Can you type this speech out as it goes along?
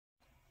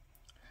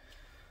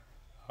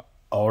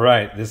All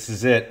right, this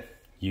is it.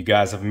 You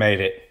guys have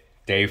made it.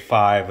 Day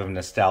 5 of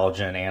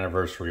Nostalgia and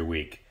Anniversary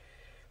Week.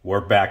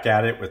 We're back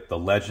at it with the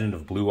Legend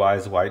of Blue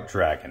Eyes White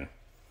Dragon.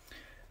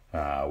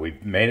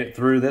 We've made it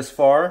through this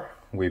far.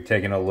 We've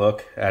taken a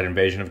look at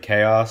Invasion of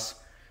Chaos.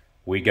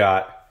 We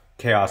got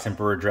Chaos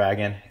Emperor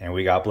Dragon, and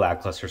we got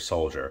Blackluster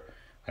Soldier.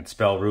 At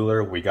Spell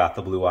Ruler, we got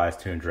the Blue Eyes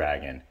Toon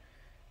Dragon.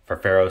 For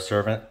Pharaoh's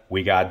Servant,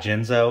 we got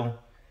Jinzo.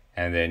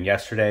 And then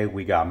yesterday,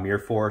 we got Mirror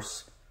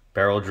Force,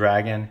 Barrel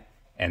Dragon,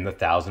 and the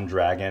Thousand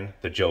Dragon,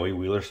 the Joey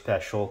Wheeler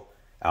special,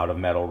 out of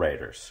Metal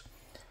Raiders.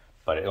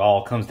 But it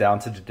all comes down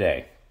to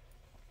today.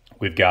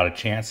 We've got a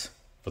chance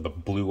for the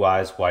Blue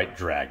Eyes White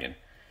Dragon.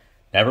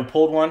 Never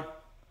pulled one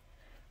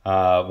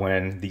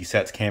when these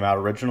sets came out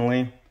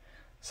originally,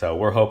 so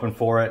we're hoping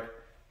for it.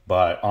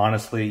 But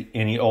honestly,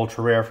 any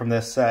ultra rare from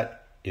this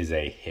set is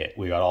a hit.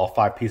 We got all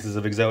 5 pieces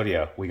of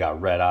Exodia. We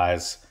got Red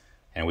Eyes,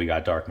 and we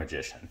got Dark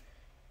Magician.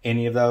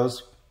 Any of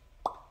those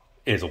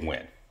is a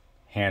win,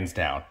 hands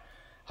down.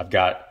 I've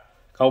got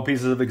a couple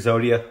pieces of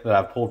Exodia that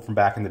I've pulled from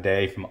back in the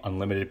day from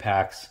unlimited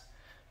packs.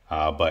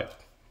 But,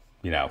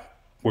 you know,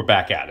 we're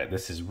back at it.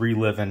 This is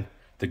reliving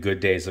the good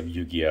days of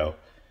Yu-Gi-Oh!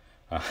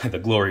 The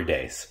glory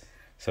days,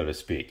 so to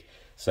speak.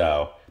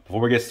 So,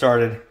 before we get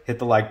started, hit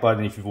the like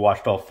button if you've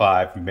watched all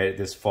 5. If you made it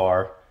this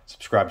far,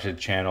 subscribe to the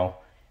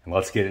channel, and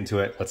let's get into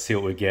it. Let's see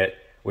what we get.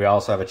 We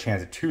also have a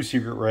chance at 2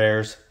 secret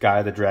rares, Guy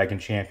of the Dragon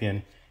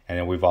Champion, and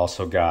then we've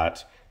also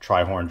got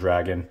Trihorn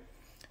Dragon.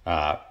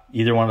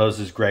 Either one of those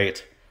is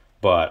great.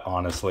 But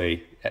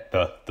honestly,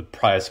 the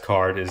prize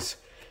card is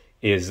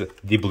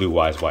the Blue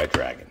Eyes White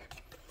Dragon.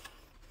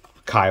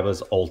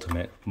 Kaiba's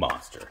ultimate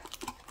monster.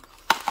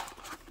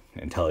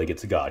 Until he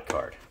gets a god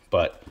card.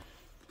 But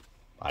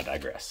I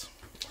digress.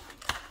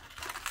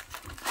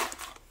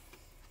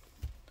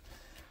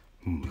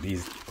 Look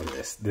at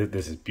this.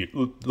 This is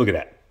beautiful. Look at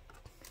that.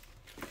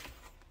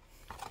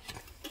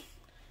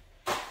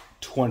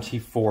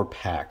 24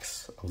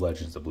 packs of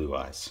Legends of Blue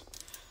Eyes.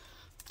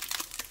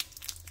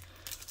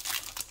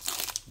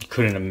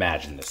 Couldn't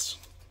imagine this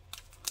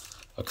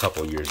a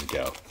couple years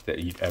ago, that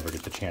you'd ever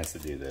get the chance to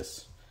do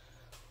this.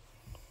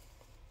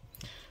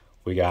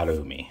 We got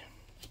Umi,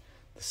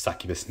 the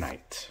Succubus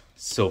Knight,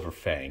 Silver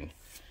Fang,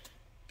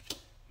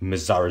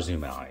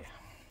 Mizarazumai,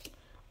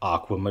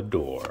 Aqua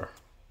Mador,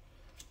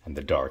 and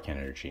the Dark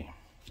Energy.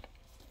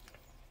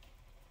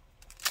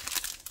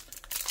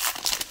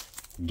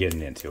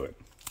 Getting into it.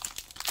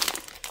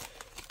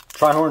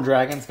 Trihorn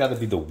Dragon's got to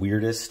be the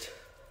weirdest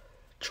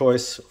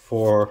choice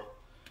for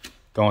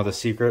going with a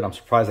secret. I'm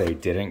surprised they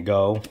didn't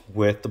go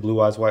with the Blue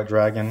Eyes White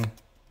Dragon,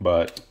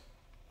 but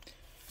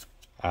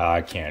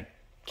I can't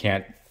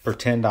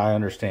pretend I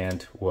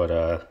understand what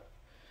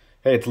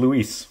hey, it's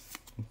Luis,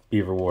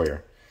 Beaver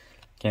Warrior.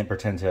 Can't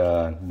pretend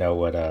to know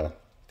what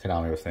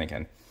Konami was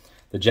thinking.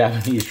 The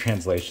Japanese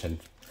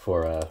translation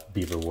for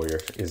Beaver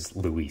Warrior is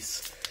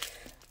Luis.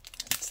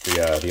 It's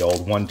the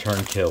old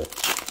 1-turn kill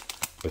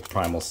with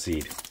Primal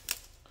Seed.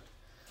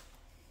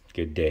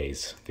 Good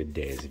days if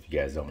you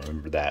guys don't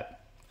remember that.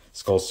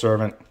 Skull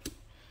Servant,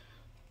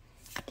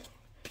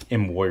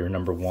 M Warrior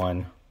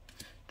 #1,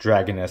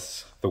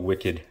 Dragoness, the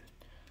Wicked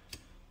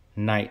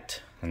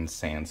Knight, and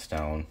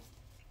Sandstone.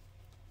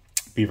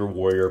 Beaver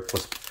Warrior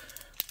plus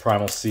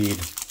Primal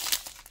Seed.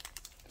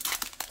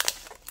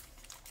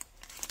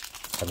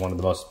 Had one of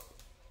the most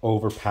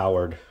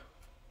overpowered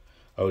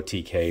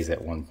OTKs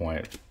at one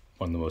point.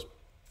 One of the most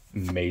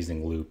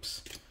amazing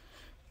loops.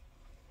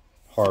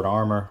 Hard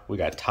Armor. We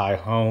got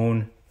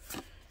Tyhone.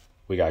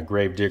 We got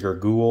Gravedigger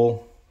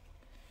Ghoul.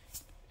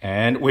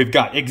 And we've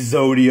got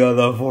Exodia,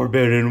 the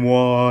Forbidden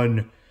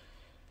One.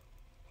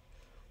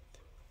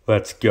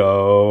 Let's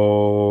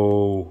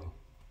go.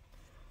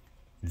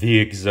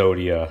 The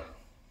Exodia.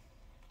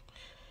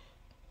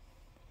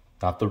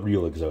 Not the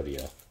real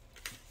Exodia.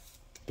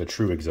 The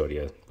true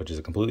Exodia, which is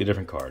a completely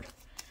different card.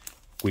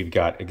 We've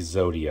got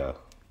Exodia,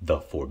 the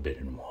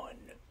Forbidden One.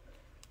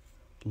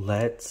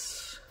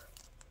 Let's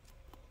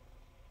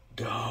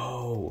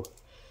go.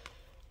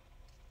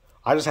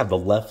 I just have the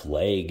left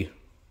leg.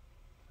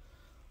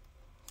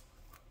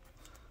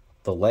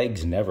 The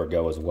legs never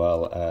go as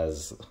well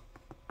as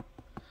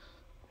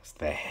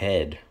the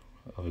head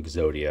of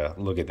Exodia.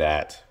 Look at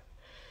that.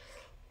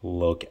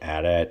 Look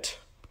at it.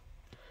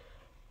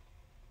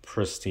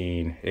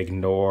 Pristine.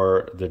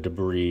 Ignore the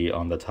debris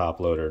on the top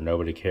loader.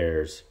 Nobody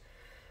cares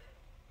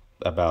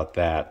about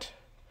that.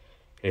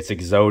 It's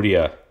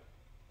Exodia.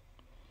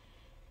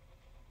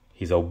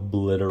 He's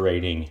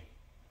obliterating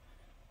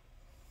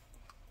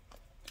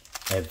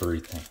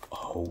everything.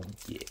 Oh,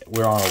 yeah.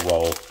 We're on a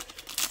roll.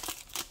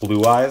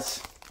 Blue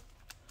Eyes.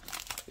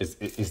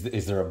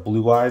 Is there a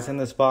Blue Eyes in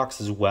this box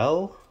as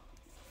well?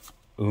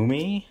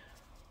 Umi.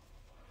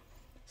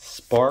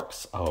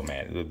 Sparks. Oh,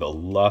 man. The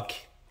luck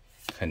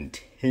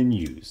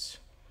continues.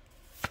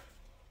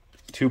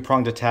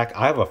 2-pronged attack.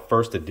 I have a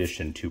first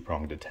edition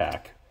 2-pronged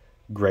attack.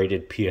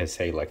 Graded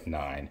PSA like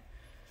 9.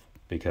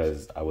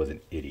 Because I was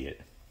an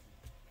idiot.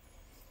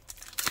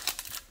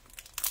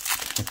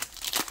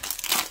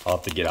 I'll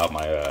have to get out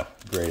my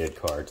graded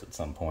cards at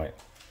some point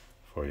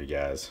for you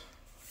guys.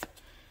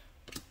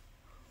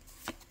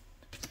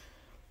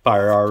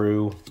 Fire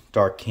Aru,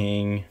 Dark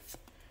King,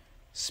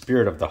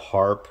 Spirit of the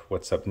Harp.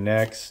 What's up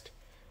next?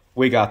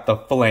 We got the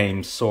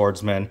Flame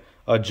Swordsman,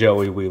 a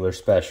Joey Wheeler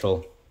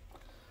special.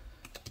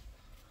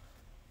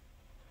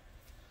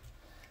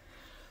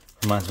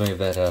 Reminds me of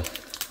that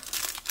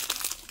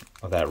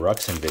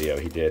Ruxin video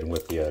he did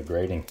with the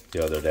grading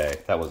the other day.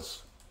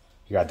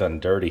 He got done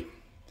dirty.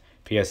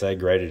 PSA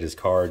graded his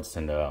cards,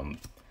 and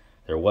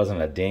there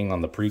wasn't a ding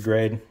on the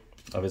pre-grade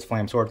of his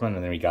Flame Swordsman,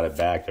 and then he got it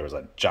back. There was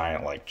a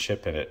giant like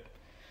chip in it.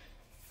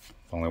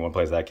 Only one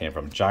place that came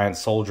from. Giant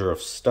Soldier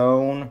of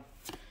Stone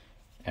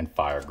and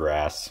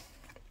Firegrass.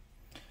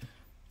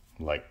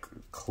 Like,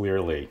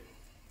 clearly,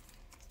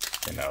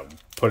 you know,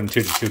 putting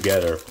two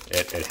together,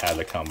 it had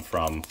to come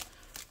from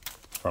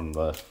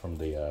the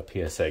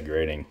PSA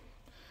grading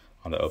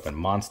on the open.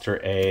 Monster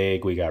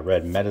Egg. We got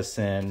Red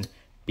Medicine,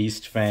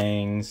 Beast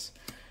Fangs,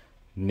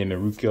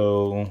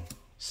 Nimiruko,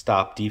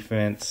 Stop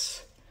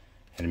Defense,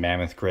 and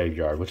Mammoth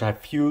Graveyard, which I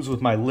fuse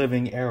with my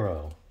Living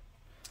Arrow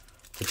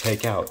to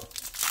take out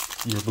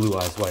your Blue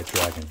Eyes White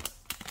Dragon.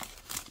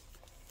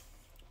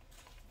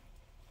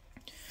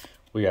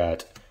 We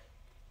got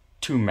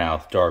Two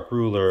Mouth Dark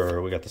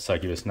Ruler. We got the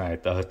Succubus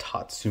Knight, the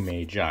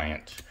Hatatsume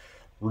Giant,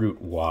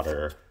 Root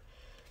Water,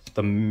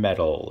 the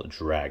Metal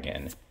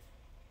Dragon,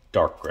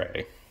 Dark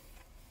Gray.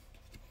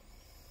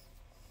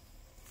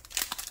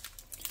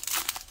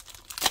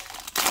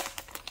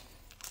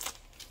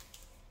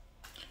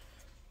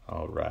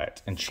 All right,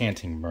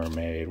 Enchanting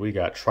Mermaid. We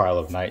got Trial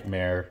of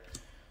Nightmare.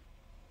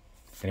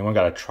 Anyone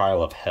got a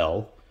Trial of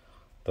Hell,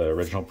 the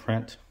original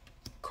print?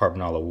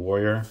 Carbonella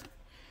Warrior,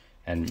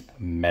 and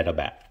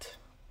Metabat.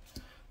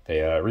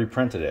 They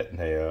reprinted it.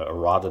 They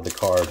eroded the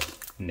card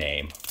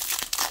name.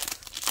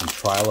 And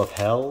Trial of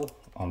Hell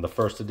on the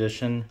first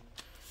edition,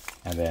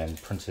 and then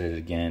printed it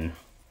again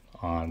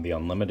on the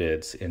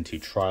Unlimiteds into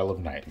Trial of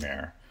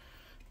Nightmare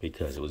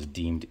because it was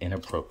deemed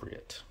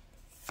inappropriate.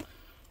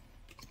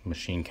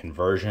 Machine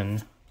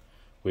Conversion.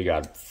 We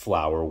got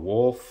Flower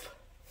Wolf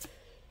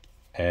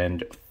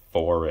and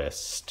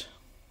Forest.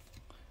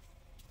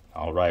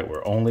 All right, we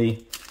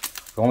only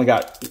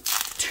got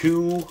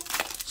 2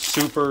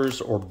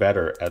 supers or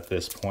better at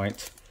this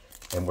point,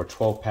 and we're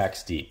 12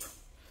 packs deep.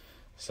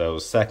 So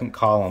second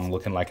column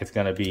looking like it's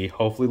gonna be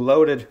hopefully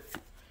loaded.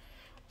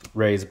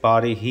 Raise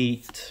Body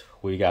Heat.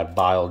 We got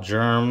Bile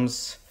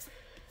Germs.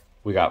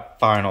 We got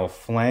Final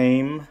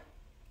Flame.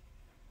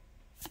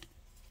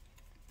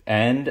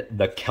 And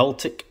the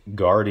Celtic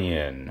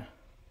Guardian.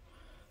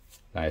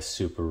 Nice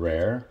super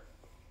rare.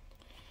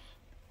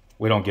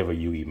 We don't give a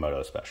Yugi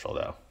Moto special,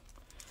 though.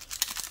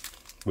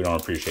 We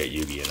don't appreciate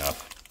Yugi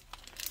enough.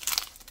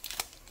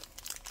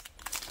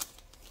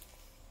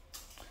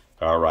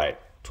 All right,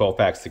 12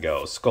 packs to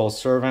go. Skull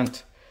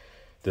Servant,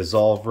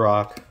 Dissolve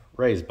Rock,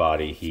 Raise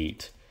Body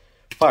Heat,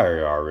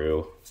 Fire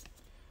Aru.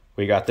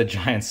 We got the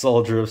Giant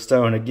Soldier of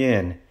Stone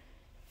again,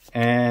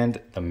 and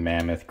the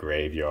Mammoth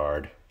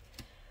Graveyard.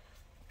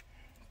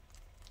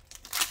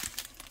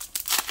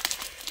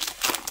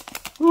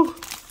 Whew.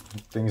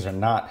 Things are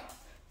not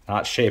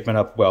shaping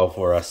up well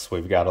for us.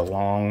 We've got a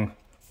long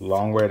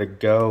way to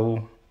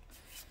go.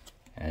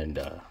 And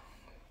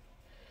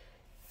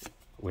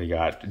we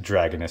got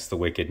Dragoness the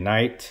Wicked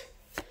Knight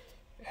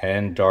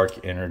and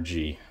Dark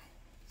Energy.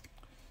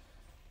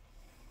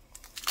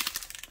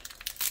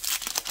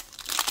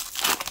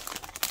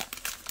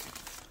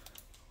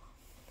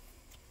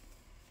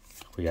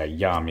 We got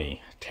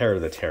Yami, Terror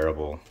the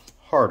Terrible,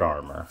 Hard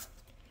Armor,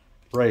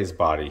 Raise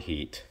Body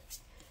Heat.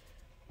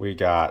 We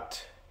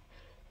got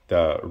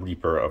the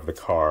Reaper of the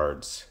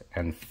Cards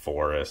and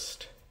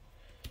Forest.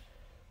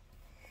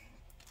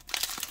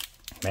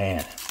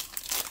 Man,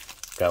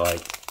 got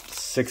like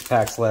 6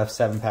 packs left,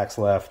 7 packs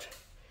left.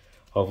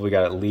 Hopefully we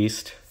got at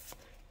least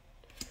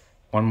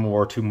 1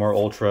 more, 2 more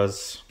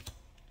ultras.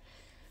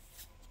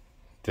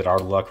 Did our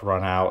luck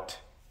run out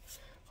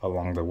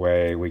along the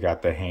way? We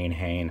got the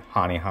Hani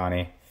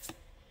Hani.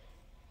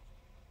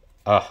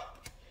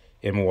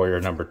 In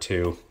Warrior number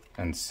 2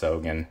 and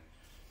Sogen.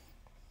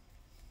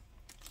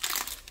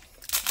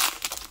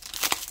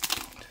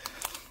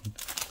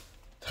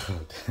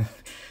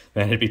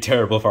 Man, it'd be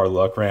terrible if our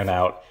luck ran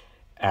out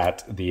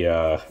at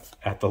the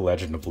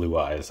Legend of Blue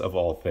Eyes, of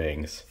all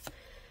things.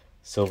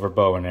 Silver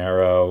Bow and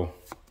Arrow.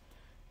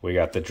 We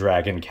got the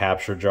Dragon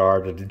Capture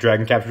Jar. Did the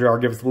Dragon Capture Jar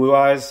give us the Blue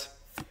Eyes?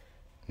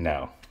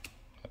 No,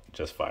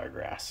 just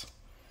Firegrass.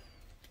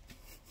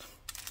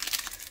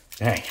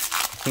 Dang.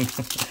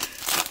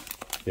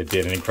 It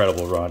did an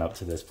incredible run up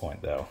to this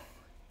point, though.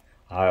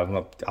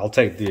 I'll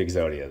take the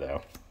Exodia,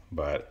 though.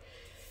 But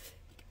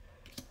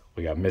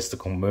we got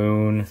Mystical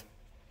Moon.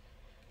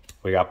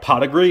 We got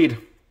Pot of Greed.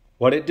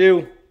 What'd it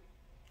do?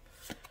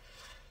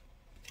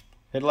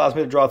 It allows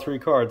me to draw 3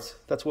 cards.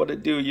 That's what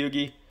it do,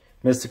 Yugi.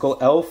 Mystical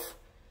Elf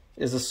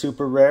is a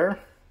super rare.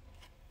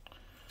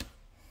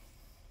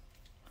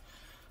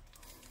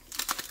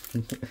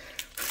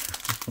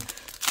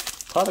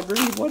 Pot of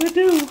Greed, what'd it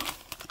do?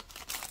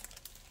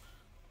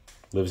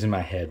 Lives in my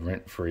head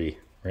rent-free.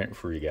 Rent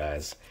for you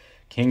guys.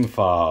 King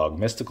Fog,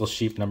 Mystical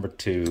Sheep number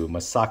 2,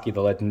 Masaki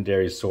the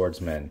Legendary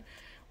Swordsman.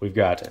 We've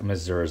got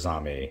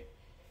Mizurizami.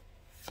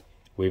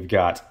 We've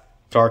got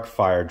Dark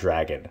Fire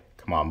Dragon.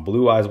 Come on,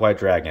 Blue Eyes White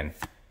Dragon.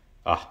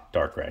 Ah,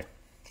 Dark Ray.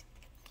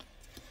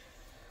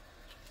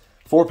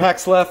 4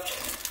 packs left.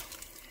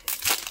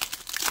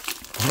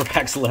 4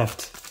 packs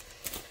left.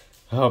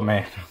 Oh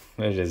man,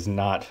 it is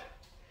not.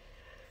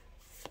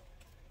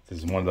 This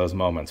is one of those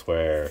moments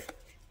where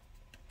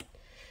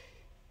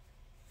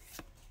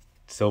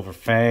Silver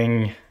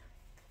Fang,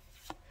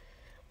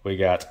 we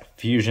got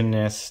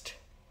Fusionist,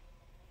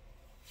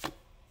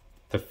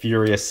 the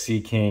Furious Sea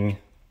King,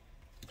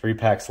 3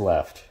 packs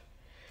left.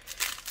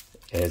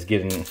 It's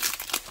getting a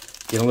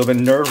little bit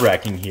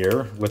nerve-wracking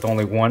here with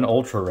only 1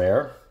 ultra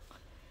rare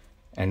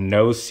and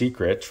no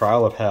secret.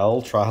 Trial of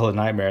Hell, Trial of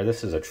Nightmare.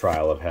 This is a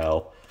Trial of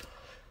Hell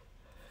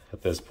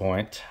at this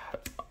point.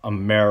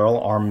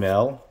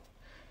 Armel,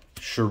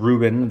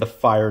 Cherubin, the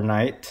Fire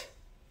Knight.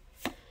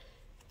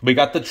 We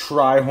got the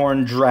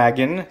Trihorn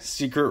Dragon,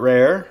 secret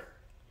rare.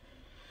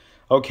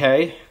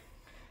 Okay.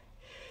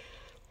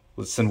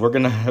 Listen, we're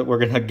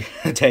gonna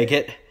take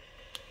it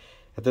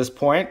at this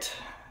point.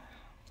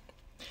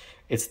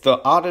 It's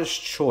the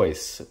oddest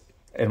choice,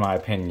 in my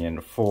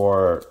opinion,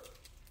 for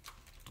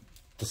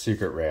the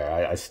secret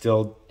rare. I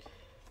still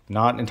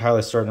not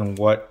entirely certain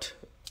what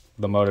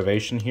the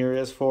motivation here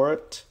is for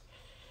it,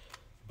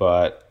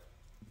 but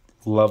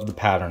love the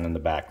pattern in the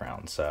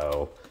background.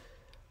 So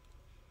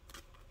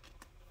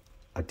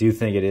I do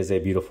think it is a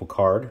beautiful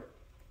card.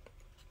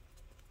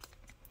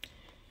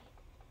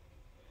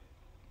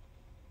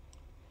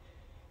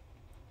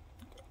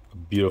 A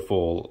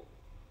beautiful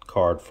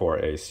card for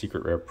a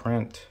secret rare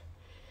print.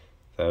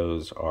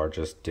 Those are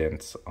just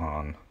dents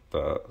on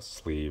the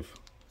sleeve.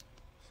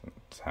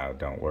 So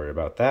don't worry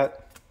about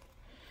that.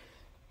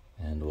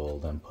 And we'll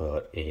then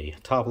put a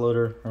top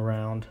loader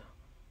around.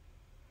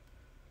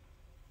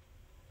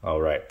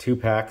 All right, 2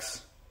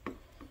 packs.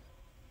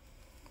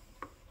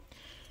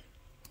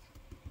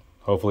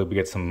 Hopefully we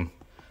get some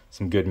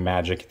good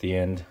magic at the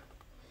end.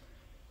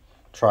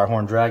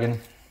 Trihorn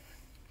Dragon,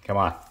 come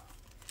on.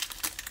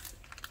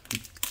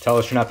 Tell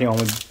us you're not the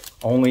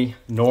only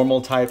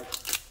normal type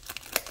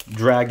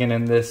dragon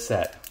in this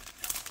set.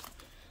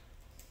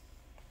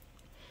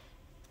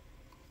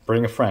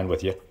 Bring a friend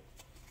with you.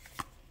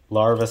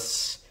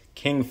 Larvus,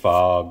 King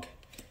Fog,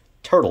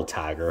 Turtle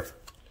Tiger,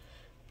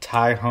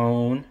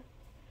 Tyhone.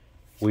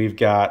 We've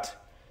got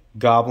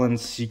Goblin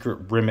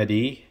Secret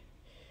Remedy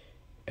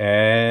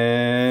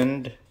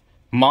and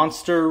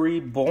Monster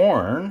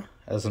Reborn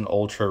as an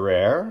ultra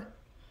rare.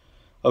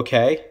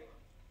 Okay,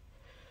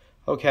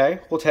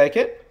 we'll take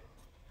it.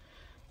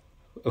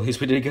 At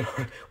least we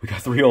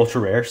got 3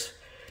 ultra rares.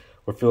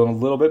 We're feeling a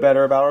little bit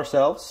better about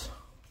ourselves.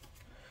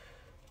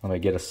 Let me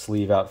get a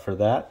sleeve out for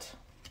that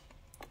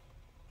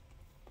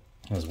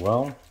as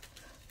well. Go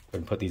ahead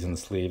and put these in the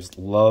sleeves.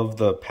 Love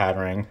the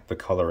patterning, the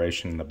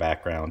coloration in the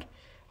background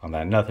on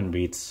that. Nothing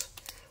beats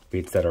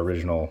that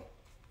original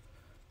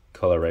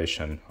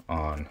coloration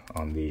on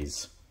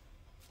these.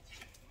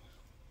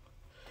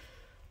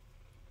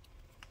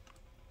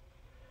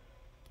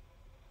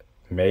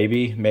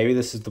 Maybe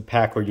this is the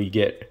pack where you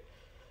get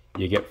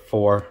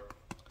 4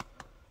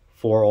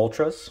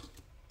 ultras.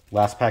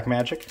 Last pack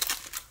magic.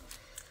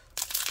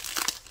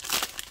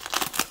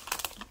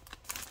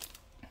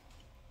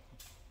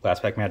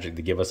 Last pack magic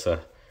to give us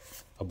a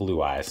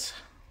Blue Eyes.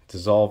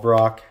 Dissolve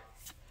Rock,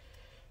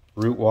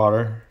 Root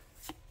Water,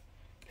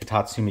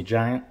 Hitatsumi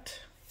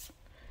Giant.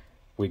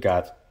 We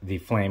got the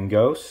Flame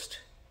Ghost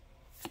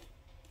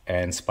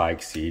and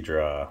Spike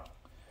Seadra.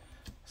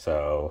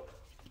 So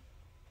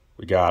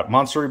we got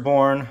Monster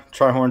Reborn,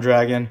 Trihorn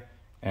Dragon,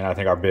 and I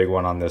think our big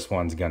one on this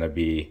one's gonna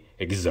be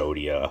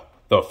Exodia,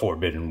 the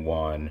Forbidden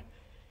One.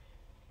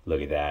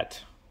 Look at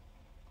that.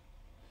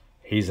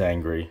 He's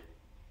angry.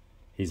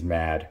 He's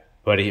mad.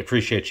 But he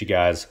appreciates you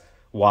guys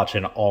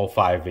watching all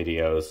 5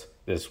 videos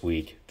this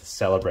week to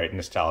celebrate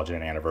Nostalgia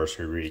and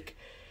Anniversary Week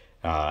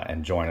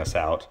and join us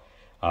out.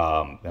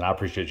 And I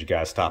appreciate you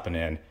guys stopping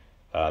in.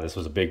 This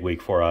was a big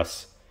week for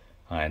us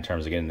in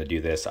terms of getting to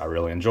do this. I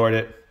really enjoyed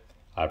it.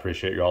 I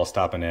appreciate you all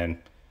stopping in.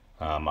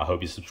 I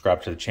hope you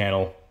subscribe to the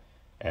channel.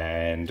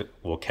 And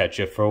we'll catch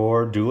you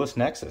for Duelist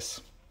Nexus.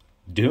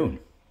 Dune.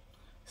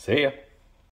 See ya.